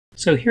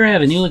So here I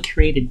have a newly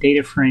created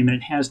data frame and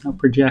it has no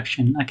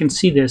projection. I can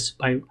see this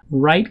by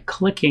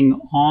right-clicking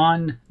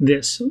on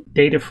this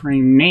data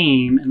frame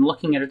name and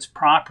looking at its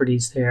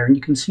properties there. And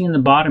you can see in the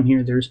bottom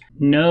here, there's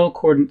no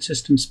coordinate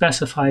system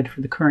specified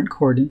for the current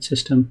coordinate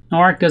system.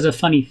 Now ARC does a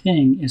funny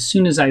thing. As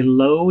soon as I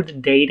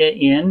load data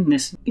in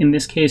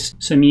this case,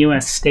 some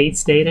US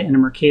states data in a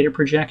Mercator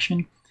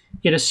projection,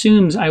 it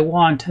assumes I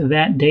want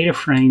that data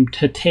frame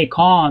to take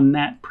on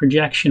that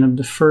projection of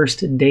the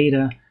first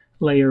data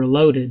layer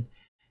loaded.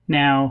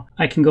 Now,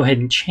 I can go ahead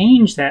and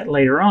change that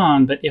later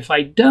on, but if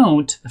I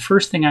don't, the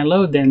first thing I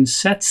load then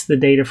sets the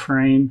data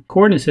frame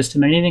coordinate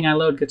system. Anything I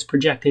load gets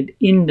projected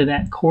into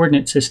that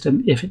coordinate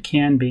system if it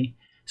can be.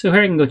 So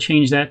here I can go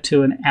change that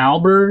to an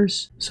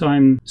Albers. So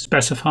I'm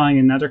specifying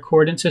another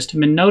coordinate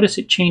system, and notice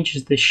it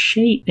changes the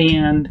shape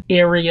and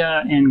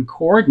area and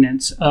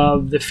coordinates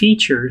of the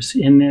features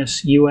in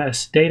this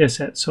US data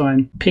set. So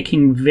I'm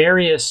picking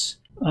various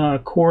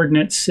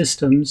coordinate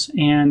systems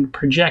and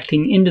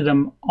projecting into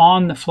them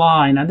on the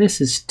fly. Now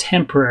this is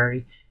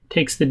temporary. It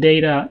takes the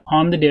data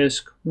on the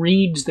disk,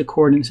 reads the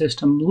coordinate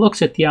system, looks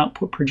at the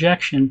output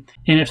projection,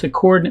 and if the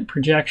coordinate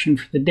projection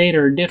for the data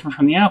are different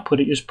from the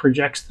output, it just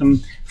projects them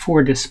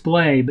for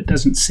display but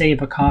doesn't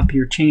save a copy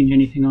or change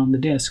anything on the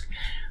disk.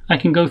 I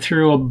can go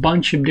through a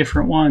bunch of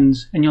different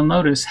ones and you'll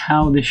notice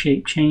how the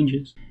shape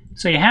changes.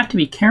 So you have to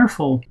be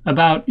careful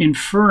about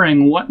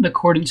inferring what the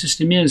coordinate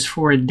system is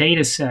for a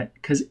data set,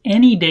 because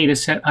any data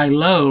set I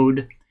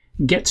load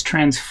gets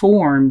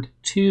transformed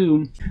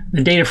to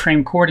the data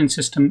frame coordinate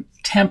system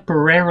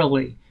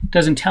temporarily. It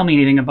doesn't tell me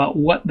anything about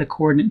what the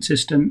coordinate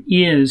system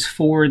is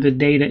for the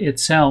data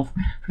itself.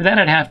 For that,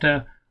 I'd have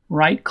to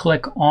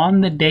right-click on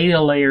the data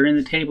layer in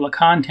the table of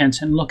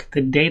contents and look at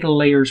the data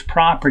layer's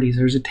properties.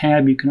 There's a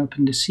tab you can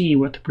open to see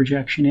what the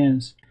projection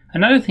is.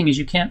 Another thing is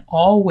you can't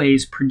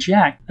always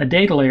project a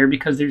data layer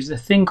because there's a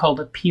thing called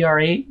a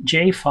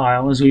PRJ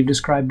file, as we've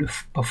described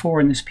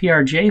before. And this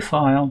PRJ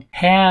file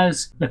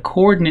has the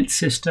coordinate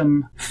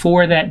system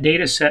for that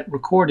data set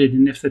recorded.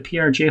 And if the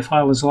PRJ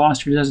file is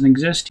lost or doesn't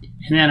exist,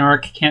 and then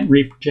ARC can't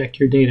reproject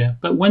your data.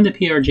 But when the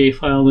PRJ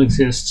file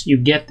exists, you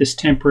get this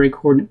temporary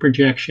coordinate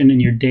projection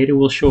and your data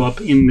will show up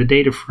in the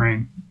data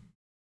frame.